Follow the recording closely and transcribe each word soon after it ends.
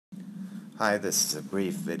Hi, this is a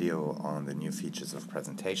brief video on the new features of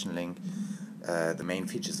Presentation Link. The main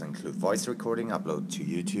features include voice recording, upload to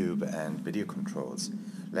YouTube, and video controls.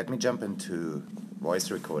 Let me jump into voice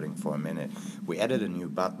recording for a minute. We added a new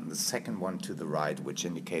button, the second one to the right, which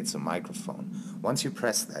indicates a microphone. Once you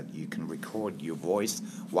press that, you can record your voice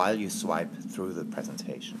while you swipe through the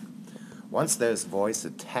presentation. Once there's voice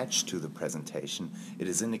attached to the presentation, it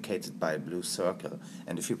is indicated by a blue circle,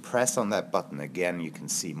 and if you press on that button again, you can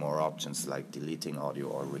see more options like deleting audio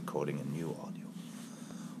or recording a new audio.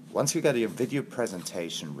 Once you got your video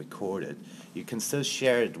presentation recorded, you can still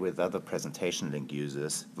share it with other Presentation Link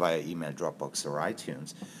users via email, Dropbox, or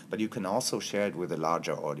iTunes, but you can also share it with a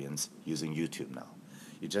larger audience using YouTube now.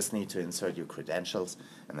 You just need to insert your credentials,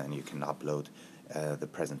 and then you can upload the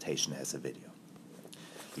presentation as a video.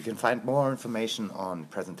 You can find more information on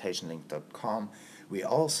presentationlink.com. We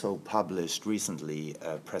also published recently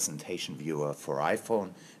a presentation viewer for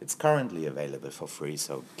iPhone. It's currently available for free,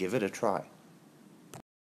 so give it a try.